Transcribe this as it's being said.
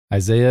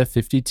Isaiah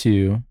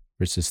 52,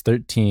 verses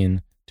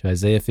 13 to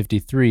Isaiah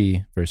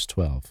 53, verse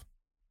 12.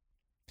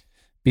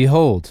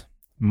 Behold,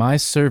 my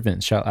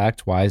servant shall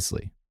act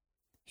wisely.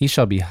 He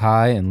shall be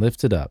high and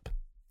lifted up,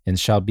 and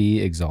shall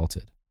be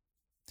exalted.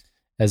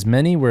 As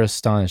many were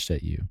astonished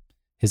at you,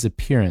 his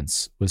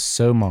appearance was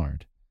so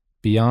marred,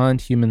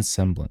 beyond human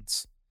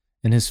semblance,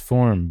 and his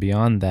form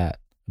beyond that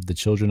of the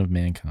children of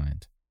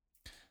mankind.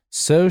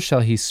 So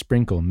shall he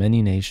sprinkle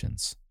many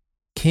nations.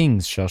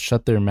 Kings shall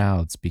shut their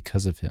mouths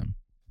because of him.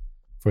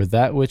 For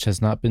that which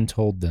has not been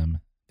told them,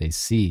 they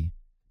see,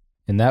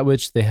 and that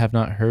which they have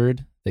not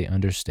heard, they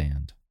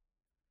understand.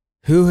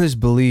 Who has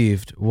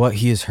believed what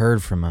he has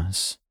heard from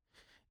us?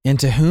 And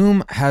to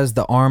whom has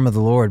the arm of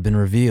the Lord been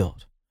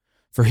revealed?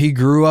 For he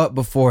grew up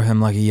before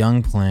him like a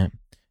young plant,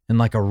 and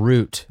like a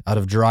root out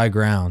of dry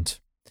ground.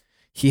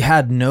 He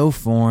had no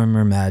form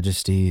or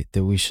majesty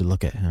that we should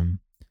look at him,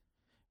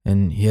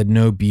 and he had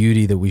no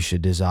beauty that we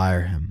should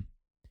desire him.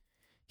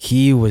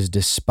 He was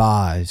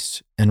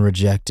despised and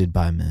rejected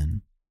by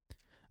men,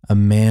 a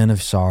man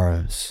of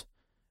sorrows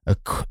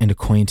and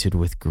acquainted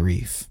with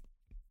grief,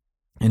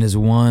 and as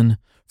one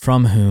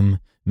from whom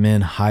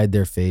men hide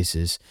their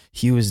faces.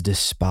 He was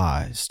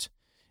despised,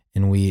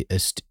 and we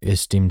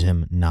esteemed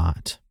him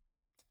not.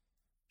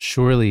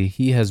 Surely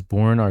he has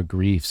borne our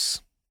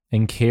griefs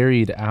and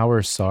carried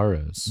our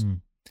sorrows.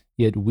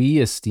 Yet we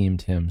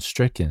esteemed him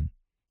stricken,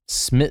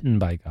 smitten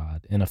by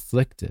God, and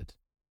afflicted.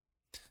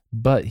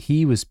 But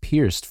he was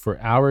pierced for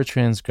our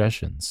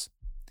transgressions.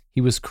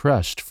 He was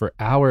crushed for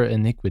our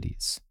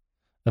iniquities.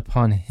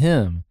 Upon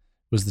him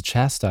was the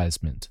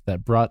chastisement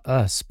that brought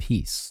us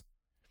peace.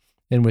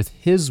 And with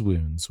his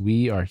wounds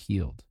we are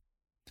healed.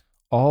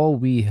 All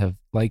we have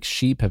like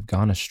sheep have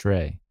gone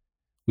astray.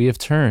 We have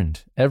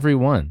turned, every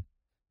one,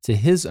 to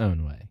his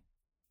own way.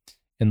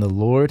 And the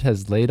Lord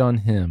has laid on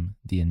him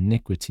the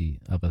iniquity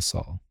of us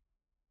all.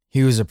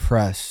 He was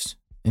oppressed,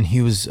 and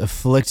he was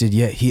afflicted,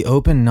 yet he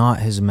opened not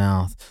his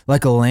mouth.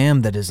 Like a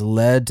lamb that is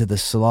led to the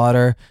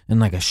slaughter, and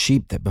like a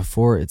sheep that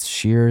before its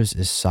shears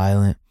is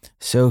silent,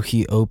 so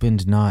he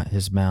opened not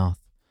his mouth.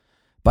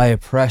 By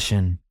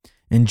oppression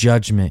and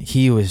judgment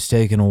he was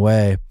taken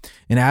away.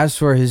 And as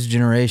for his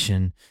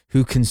generation,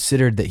 who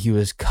considered that he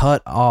was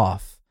cut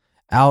off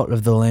out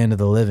of the land of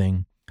the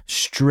living,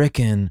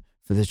 stricken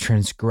for the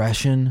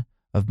transgression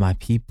of my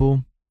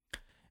people,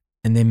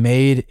 and they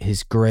made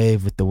his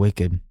grave with the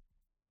wicked,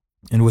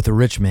 and with a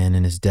rich man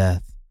in his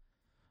death,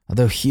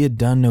 although he had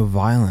done no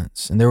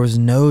violence, and there was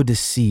no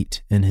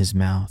deceit in his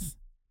mouth.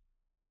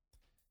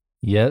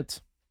 Yet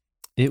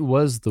it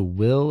was the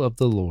will of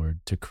the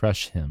Lord to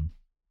crush him.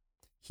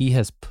 He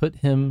has put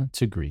him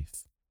to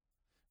grief.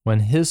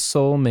 When his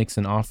soul makes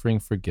an offering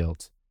for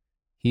guilt,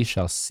 he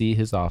shall see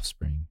his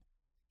offspring.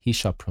 He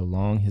shall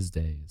prolong his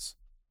days.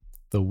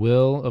 The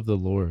will of the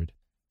Lord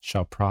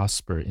shall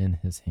prosper in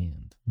his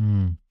hand.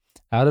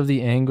 Out of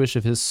the anguish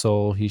of his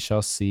soul he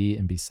shall see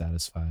and be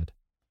satisfied.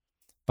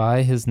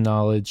 By his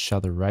knowledge shall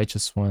the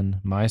righteous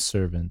one, my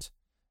servant,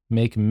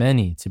 make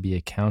many to be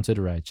accounted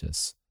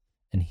righteous,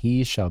 and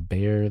he shall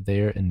bear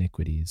their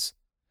iniquities.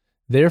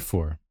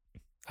 Therefore,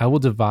 I will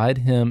divide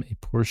him a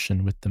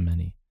portion with the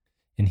many,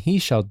 and he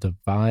shall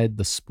divide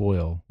the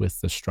spoil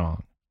with the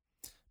strong,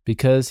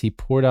 because he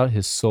poured out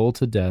his soul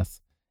to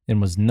death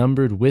and was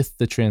numbered with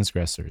the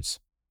transgressors.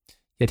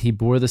 Yet he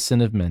bore the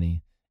sin of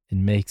many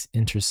and makes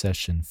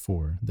intercession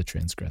for the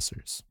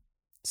transgressors.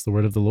 It's the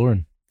word of the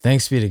Lord.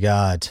 Thanks be to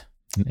God.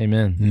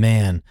 Amen.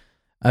 Man,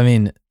 I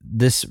mean,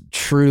 this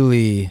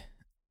truly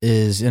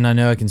is, and I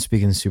know I can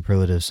speak in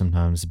superlatives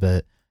sometimes,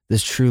 but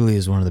this truly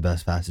is one of the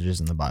best passages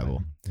in the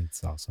Bible.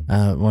 It's awesome.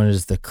 One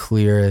is the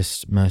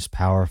clearest, most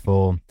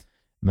powerful,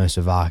 most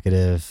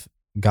evocative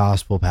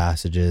gospel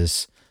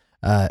passages.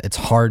 It's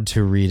hard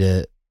to read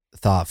it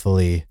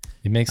thoughtfully.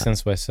 It makes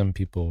sense why some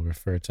people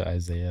refer to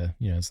Isaiah,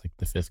 as like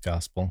the fifth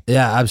gospel.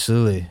 Yeah,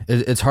 absolutely.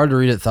 It's hard to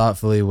read it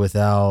thoughtfully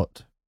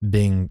without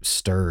being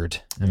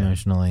stirred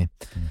emotionally.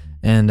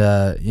 And,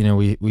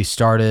 we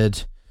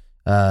started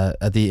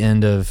at the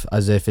end of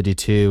Isaiah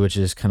 52, which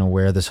is kind of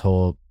where this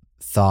whole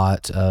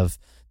thought of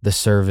the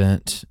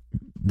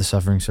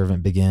suffering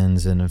servant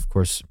begins, and of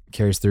course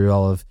carries through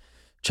all of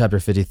chapter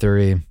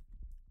 53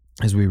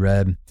 as we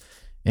read.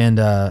 And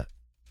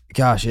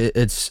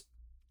it's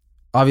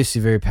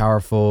obviously very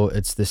powerful.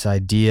 It's this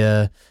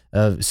idea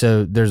of,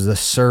 so there's the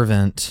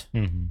servant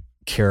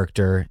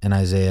character in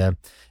Isaiah.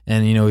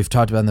 And, we've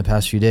talked about in the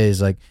past few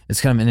days, like,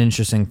 it's kind of an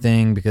interesting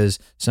thing because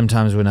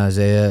sometimes when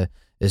Isaiah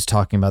is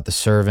talking about the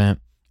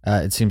servant,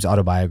 it seems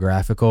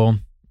autobiographical.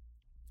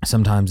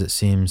 Sometimes it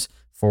seems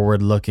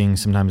forward-looking.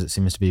 Sometimes it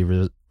seems to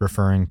be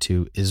referring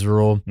to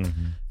Israel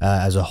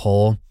as a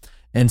whole.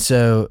 And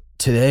so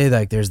today,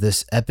 like, there's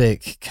this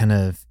epic kind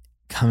of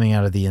coming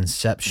out of the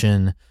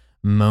inception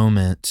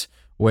moment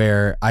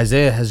where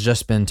Isaiah has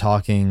just been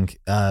talking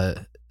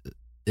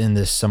in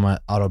this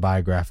somewhat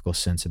autobiographical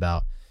sense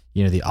about,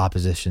 the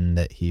opposition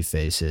that he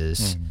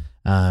faces,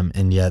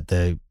 and yet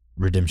the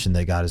redemption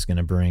that God is going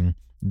to bring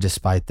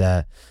despite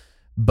that.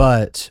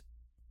 But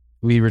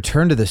we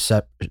return to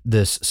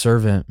this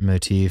servant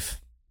motif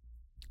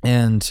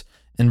And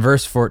in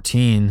verse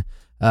 14,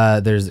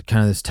 there's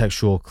kind of this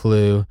textual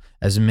clue,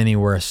 as many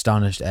were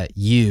astonished at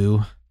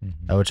you,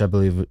 which I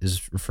believe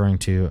is referring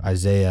to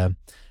Isaiah.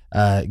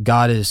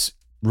 God is,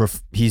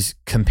 he's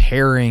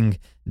comparing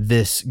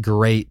this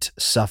great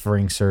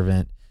suffering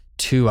servant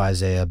to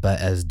Isaiah, but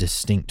as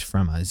distinct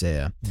from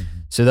Isaiah.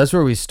 So that's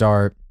where we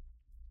start.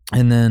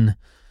 And then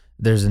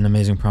there's an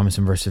amazing promise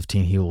in verse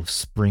 15. He will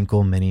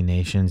sprinkle many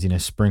nations.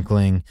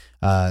 Sprinkling,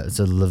 it's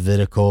a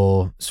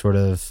Levitical sort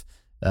of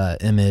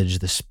image,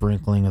 the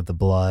sprinkling of the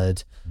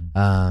blood.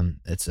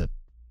 It's a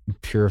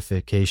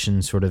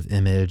purification sort of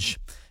image.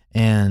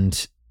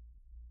 And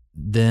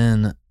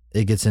then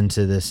it gets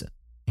into this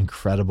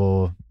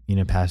incredible,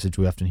 passage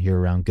we often hear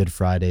around Good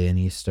Friday and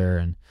Easter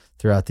and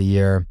throughout the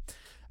year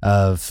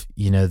of,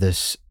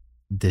 this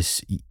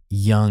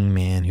young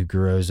man who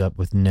grows up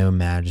with no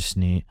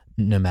majesty,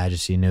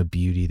 no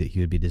beauty that he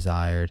would be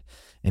desired,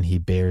 and he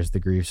bears the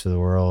griefs of the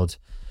world.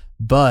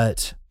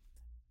 But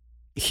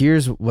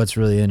here's what's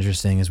really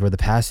interesting is where the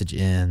passage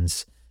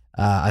ends.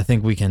 I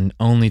think we can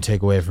only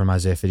take away from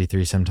Isaiah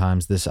 53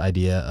 sometimes this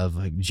idea of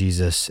like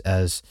Jesus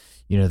as,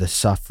 the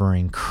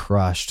suffering,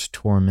 crushed,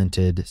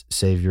 tormented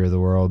Savior of the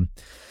world.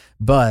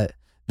 But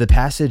the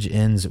passage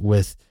ends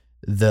with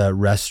the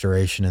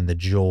restoration and the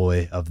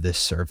joy of this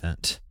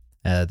servant,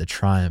 the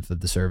triumph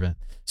of the servant.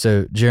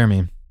 So,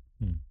 Jeremy,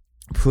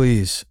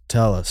 please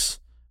tell us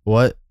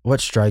what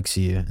strikes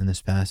you in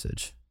this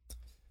passage.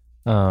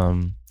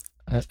 I'm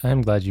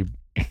glad you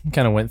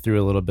kind of went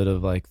through a little bit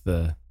of like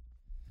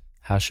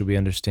how should we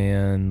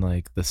understand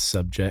like the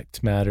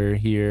subject matter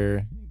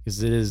here,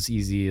 because it is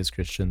easy as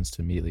Christians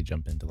to immediately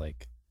jump into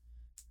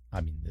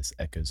this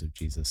echoes of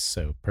Jesus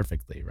so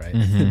perfectly, right?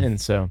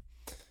 And so,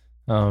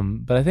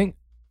 but I think,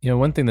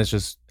 one thing that's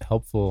just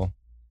helpful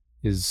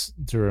is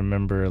to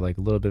remember like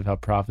a little bit of how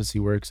prophecy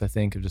works. I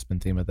think I've just been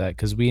thinking about that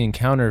because we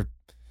encounter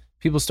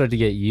people start to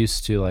get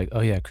used to like,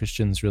 oh yeah,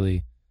 Christians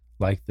really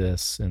like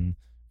this and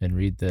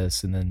read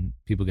this, and then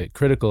people get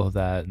critical of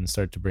that and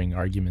start to bring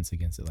arguments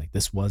against it, like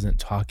this wasn't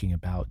talking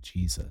about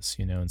Jesus,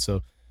 and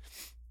so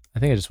I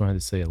think I just wanted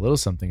to say a little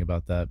something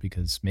about that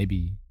because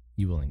maybe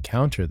you will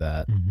encounter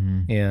that.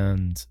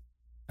 And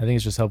I think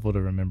it's just helpful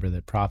to remember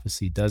that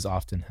prophecy does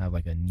often have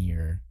like a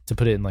near, to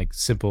put it in like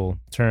simple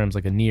terms,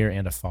 like a near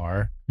and a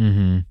far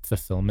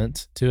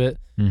fulfillment to it.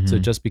 So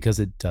just because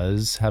it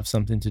does have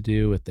something to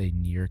do with a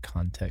near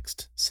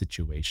context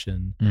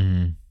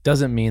situation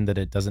doesn't mean that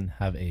it doesn't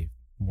have a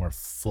more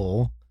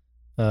full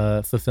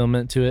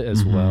fulfillment to it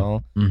as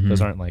well.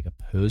 Those aren't like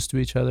opposed to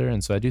each other.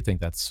 And so I do think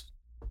that's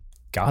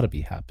got to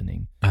be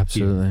happening.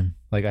 Absolutely. Here.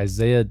 Like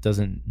Isaiah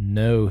doesn't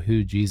know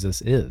who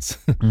Jesus is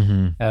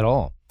at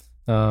all.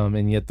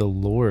 And yet the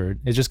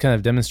Lord, it just kind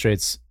of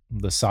demonstrates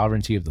the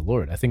sovereignty of the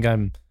Lord. I think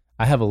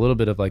I have a little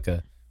bit of like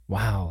a,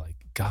 wow, like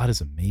God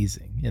is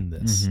amazing in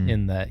this,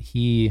 in that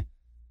he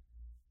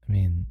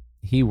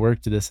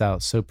worked this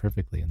out so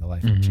perfectly in the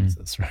life of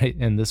Jesus, right?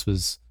 And this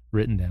was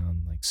written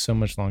down like so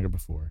much longer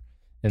before.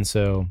 And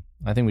so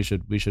I think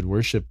we should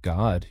worship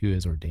God who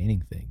is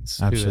ordaining things,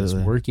 Absolutely. Who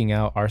is working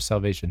out our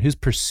salvation, who's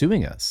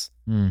pursuing us.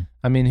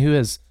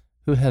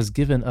 Who has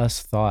given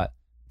us thought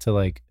to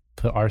like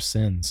put our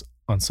sins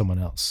on someone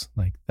else.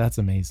 Like that's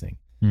amazing.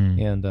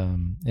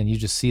 And you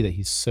just see that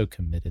he's so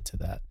committed to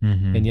that.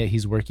 And yet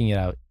he's working it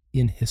out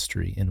in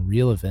history, in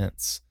real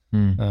events,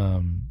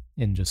 in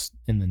just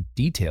in the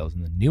details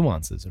and the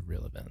nuances of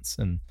real events.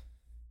 And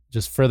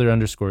just further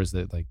underscores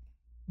that like,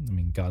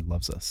 God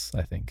loves us,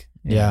 I think.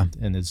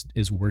 And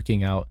is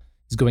working out,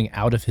 is going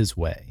out of his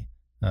way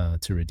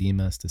to redeem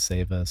us, to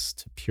save us,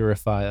 to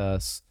purify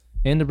us,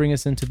 and to bring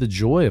us into the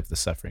joy of the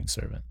suffering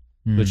servant,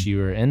 which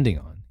you are ending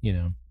on,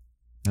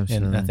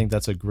 Absolutely. And I think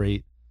that's a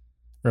great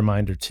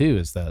reminder too,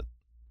 is that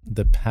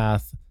the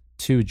path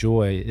to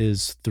joy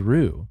is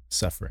through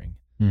suffering.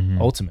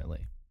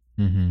 Ultimately,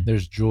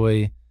 there's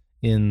joy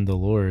in the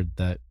Lord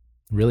that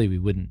really we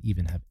wouldn't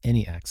even have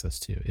any access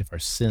to if our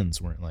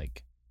sins weren't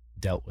like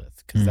dealt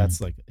with, because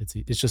that's like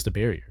it's just a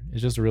barrier.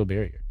 It's just a real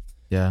barrier.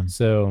 Yeah.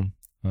 So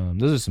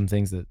those are some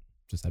things that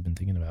just I've been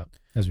thinking about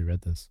as we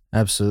read this.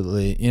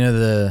 Absolutely.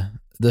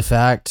 The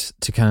fact,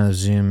 to kind of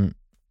zoom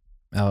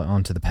out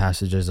onto the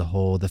passage as a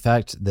whole, the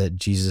fact that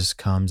Jesus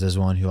comes as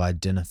one who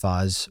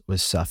identifies with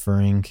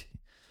suffering,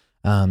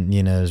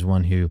 as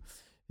one who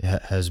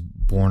has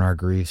borne our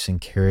griefs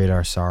and carried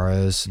our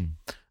sorrows.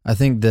 I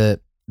think that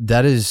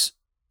is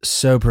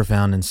so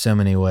profound in so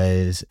many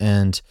ways,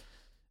 and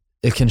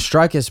it can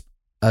strike us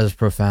as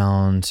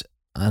profound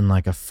in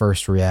like a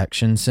first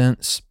reaction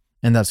sense,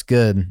 and that's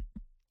good.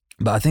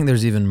 But I think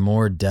there's even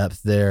more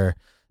depth there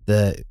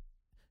that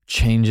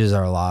changes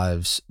our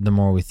lives the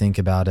more we think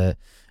about it.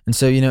 And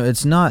so,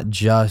 it's not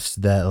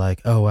just that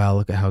like, oh wow,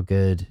 look at how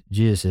good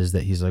Jesus is,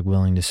 that he's like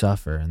willing to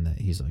suffer and that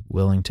he's like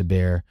willing to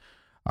bear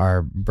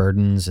our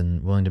burdens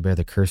and willing to bear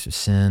the curse of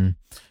sin.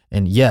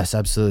 And yes,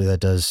 absolutely, that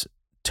does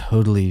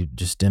totally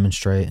just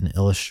demonstrate and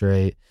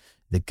illustrate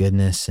the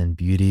goodness and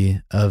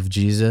beauty of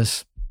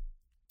Jesus.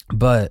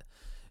 But,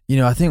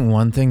 I think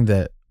one thing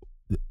that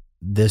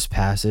this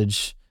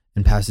passage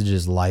and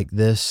passages like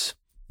this,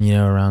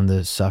 around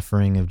the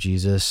suffering of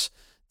Jesus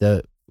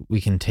that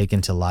we can take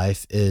into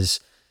life is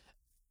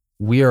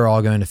we are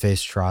all going to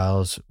face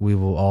trials. We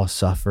will all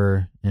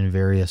suffer in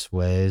various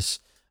ways.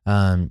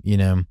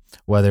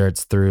 Whether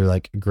it's through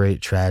like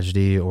great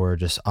tragedy or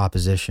just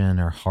opposition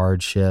or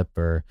hardship,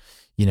 or,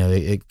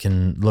 it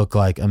can look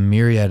like a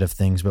myriad of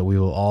things, but we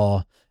will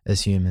all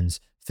as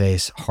humans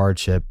face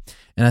hardship.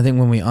 And I think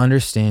when we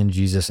understand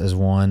Jesus as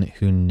one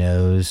who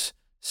knows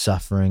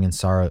suffering and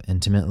sorrow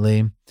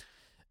intimately,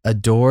 a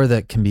door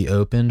that can be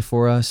opened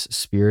for us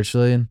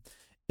spiritually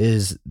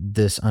is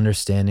this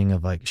understanding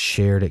of like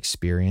shared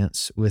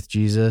experience with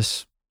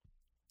Jesus.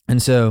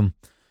 And so,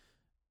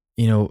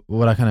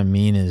 what I kind of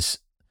mean is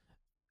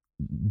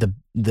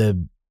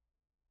the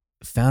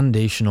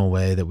foundational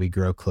way that we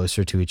grow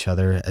closer to each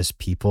other as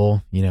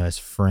people, as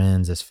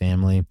friends, as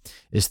family,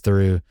 is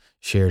through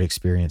shared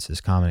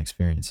experiences, common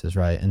experiences,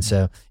 right? And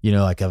so,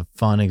 like a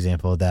fun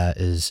example of that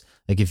is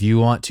like if you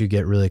want to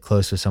get really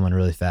close with someone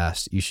really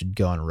fast, you should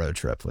go on a road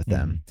trip with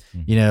them.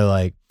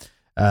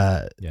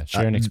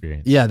 Share an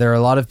experience. Yeah, there are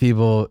a lot of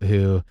people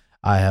who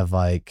I have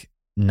like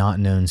not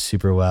known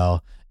super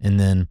well, and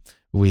then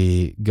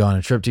we go on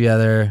a trip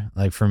together.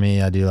 Like for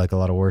me, I do like a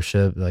lot of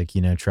worship, like,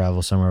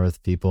 travel somewhere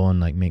with people and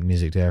like make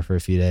music there for a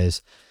few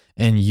days.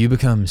 And you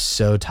become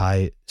so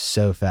tight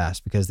so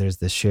fast because there's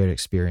this shared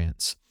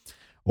experience.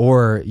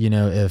 Or,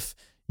 if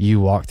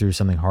you walk through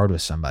something hard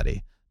with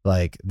somebody,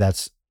 like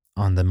that's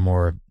on the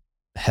more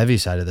heavy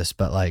side of this,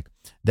 but like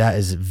that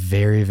is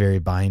very, very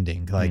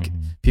binding. Like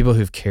people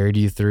who've carried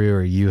you through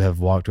or you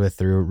have walked with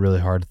through really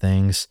hard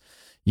things,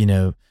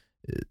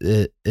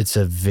 it's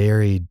a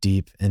very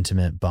deep,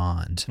 intimate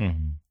bond.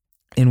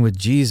 And with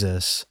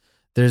Jesus,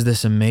 there's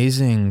this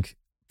amazing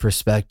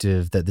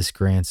perspective that this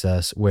grants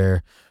us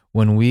where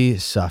when we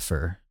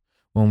suffer,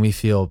 when we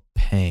feel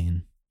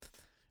pain,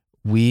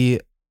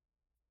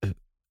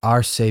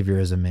 our Savior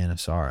is a man of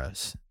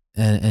sorrows,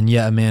 and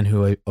yet a man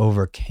who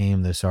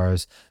overcame those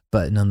sorrows,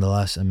 but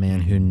nonetheless a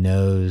man who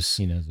knows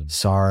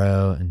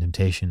sorrow and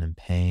temptation and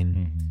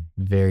pain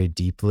very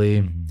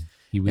deeply.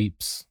 He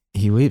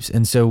weeps.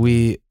 And so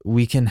we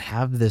can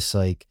have this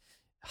like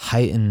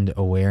heightened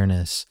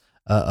awareness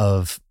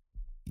of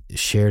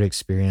shared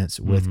experience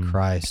with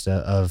Christ,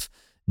 of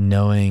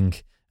knowing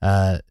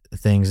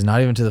things,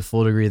 not even to the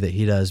full degree that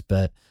he does,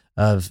 but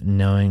of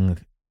knowing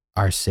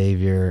our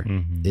Savior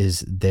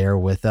is there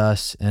with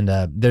us. And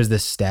there's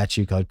this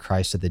statue called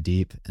Christ at the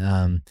Deep,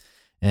 and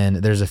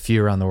there's a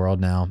few around the world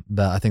now,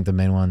 but I think the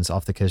main one's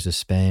off the coast of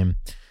Spain.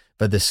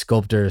 But the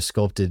sculptor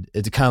sculpted,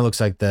 it kind of looks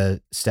like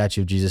the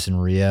statue of Jesus in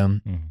Rio,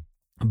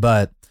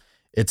 but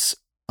it's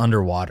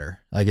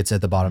underwater, like it's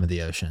at the bottom of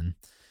the ocean.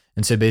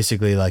 And so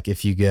basically, like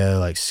if you go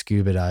like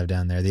scuba dive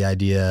down there, the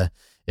idea,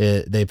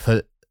 they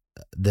put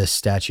this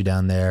statue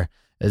down there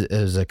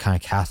as a kind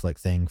of Catholic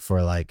thing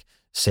for like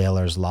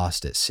sailors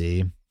lost at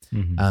sea.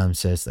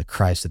 So it's the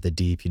Christ at the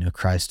deep,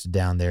 Christ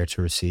down there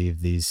to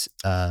receive these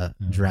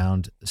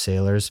drowned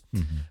sailors.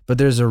 But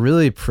there's a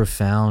really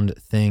profound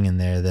thing in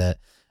there that,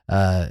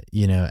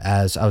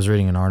 as I was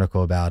reading an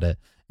article about it,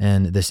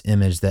 and this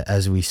image that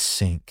as we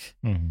sink,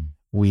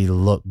 we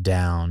look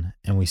down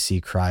and we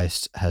see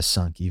Christ has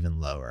sunk even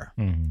lower.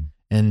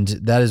 And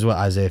that is what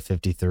Isaiah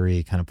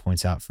 53 kind of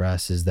points out for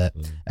us, is that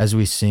as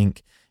we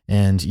sink,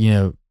 and,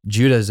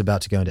 Judah is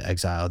about to go into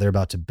exile. They're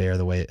about to bear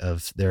the weight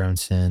of their own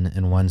sin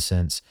in one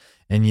sense.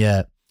 And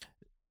yet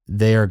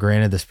they are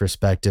granted this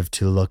perspective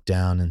to look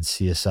down and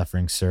see a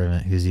suffering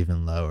servant who's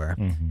even lower,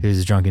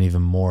 who's drunken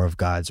even more of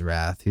God's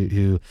wrath,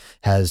 who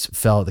has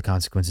felt the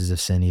consequences of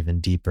sin even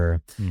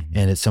deeper.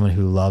 And it's someone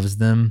who loves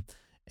them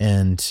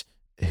and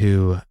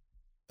who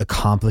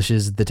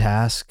accomplishes the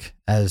task,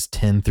 as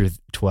 10 through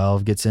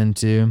 12 gets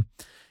into,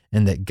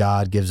 and that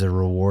God gives a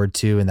reward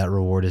to, and that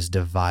reward is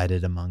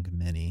divided among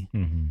many.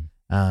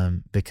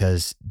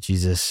 Because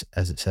Jesus,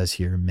 as it says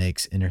here,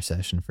 makes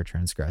intercession for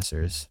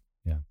transgressors.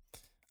 Yeah.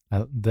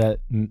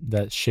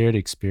 That shared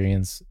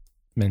experience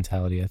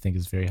mentality, I think,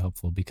 is very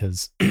helpful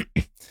because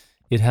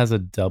it has a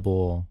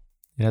double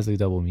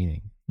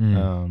meaning.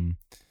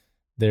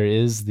 There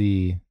is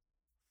the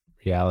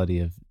reality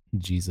of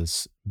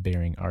Jesus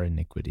bearing our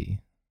iniquity,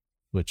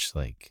 which,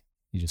 like,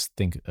 you just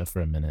think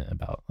for a minute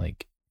about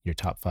like your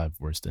top 5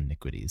 worst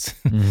iniquities,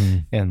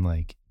 and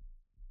like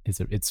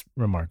it's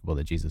remarkable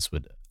that Jesus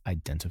would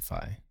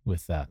identify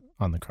with that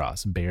on the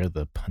cross, bear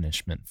the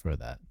punishment for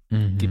that,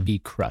 be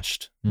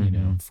crushed,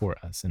 for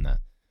us in that.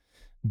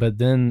 But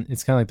then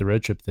it's kind of like the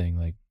road trip thing,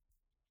 like,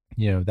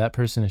 that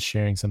person is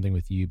sharing something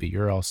with you, but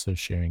you're also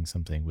sharing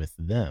something with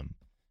them.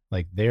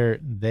 Like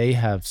they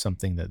have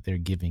something that they're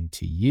giving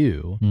to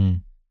you,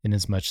 in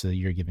as much that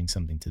you're giving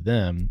something to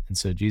them. And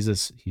so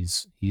Jesus,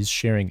 he's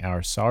sharing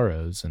our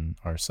sorrows and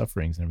our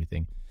sufferings and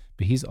everything,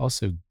 but he's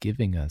also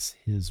giving us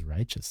his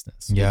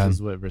righteousness, which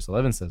is what verse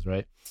 11 says,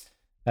 right?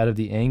 Out of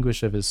the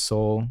anguish of his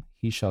soul,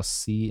 he shall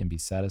see and be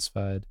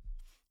satisfied.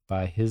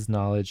 By his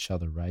knowledge shall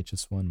the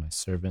righteous one, my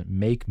servant,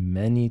 make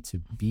many to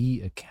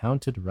be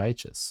accounted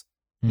righteous,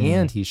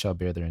 and he shall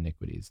bear their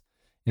iniquities.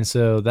 And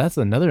so that's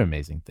another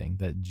amazing thing,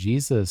 that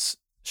Jesus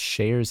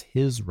shares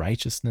his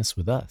righteousness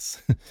with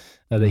us,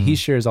 that he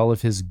shares all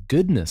of his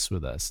goodness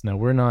with us. Now,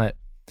 we're not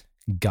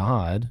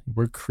God,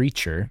 we're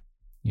creature,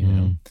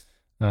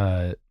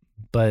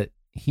 but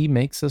he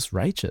makes us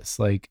righteous.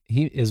 Like,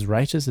 he is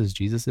righteous as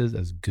Jesus is,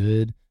 as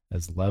good,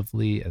 as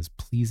lovely, as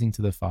pleasing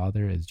to the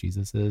Father as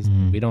Jesus is.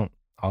 We don't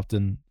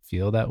often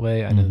feel that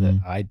way. I know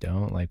that I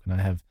don't. Like, when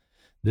I have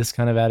this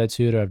kind of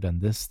attitude, or I've done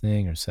this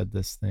thing or said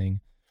this thing,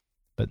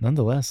 but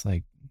nonetheless,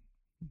 like,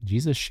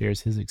 Jesus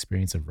shares his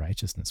experience of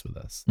righteousness with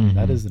us.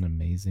 That is an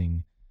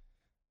amazing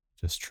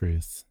just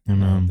truth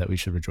that we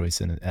should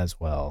rejoice in it as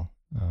well.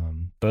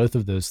 Both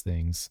of those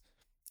things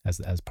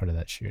as part of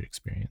that shared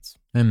experience.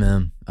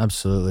 Amen.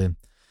 Absolutely.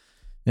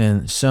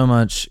 And so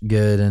much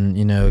good,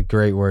 and, a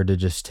great word to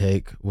just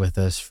take with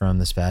us from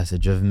this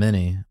passage of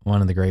many.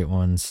 One of the great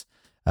ones,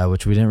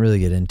 which we didn't really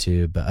get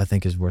into, but I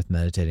think is worth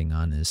meditating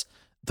on, is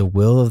the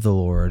will of the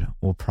Lord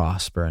will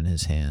prosper in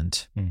his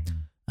hand.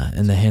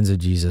 In the hands of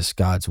Jesus,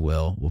 God's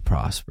will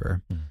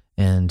prosper.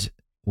 And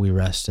we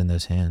rest in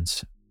those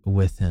hands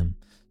with him.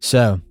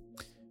 So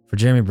for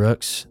Jeremy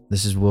Brooks,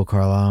 this is Will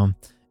Carlisle,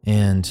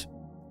 and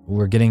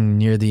we're getting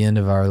near the end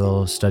of our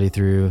little study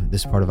through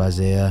this part of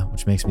Isaiah,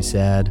 which makes me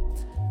sad,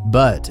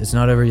 but it's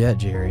not over yet,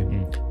 Jerry.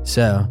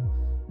 So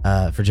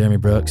for Jeremy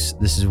Brooks,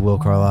 this is Will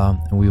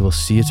Carlisle, and we will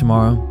see you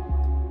tomorrow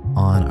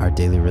on Our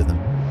Daily Rhythm.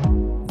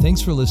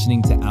 Thanks for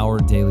listening to Our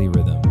Daily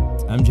Rhythm.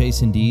 I'm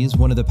Jason Dees,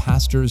 one of the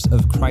pastors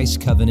of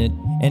Christ Covenant,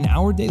 and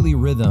Our Daily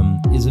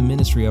Rhythm is a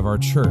ministry of our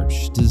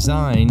church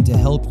designed to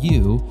help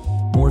you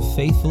more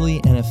faithfully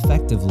and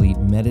effectively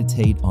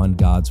meditate on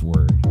God's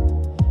Word.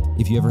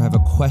 If you ever have a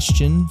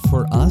question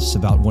for us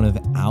about one of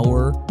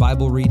our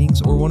Bible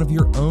readings or one of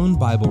your own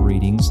Bible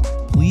readings,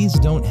 please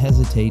don't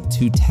hesitate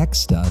to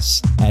text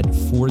us at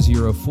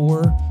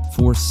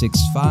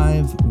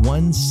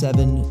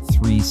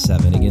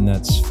 404-465-1737. Again,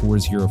 that's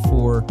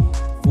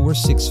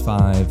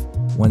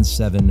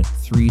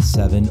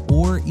 404-465-1737,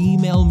 or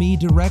email me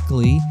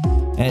directly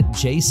at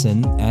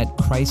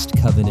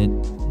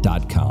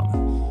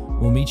jason@christcovenant.com.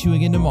 We'll meet you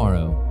again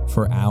tomorrow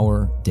for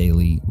Our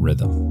Daily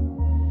Rhythm.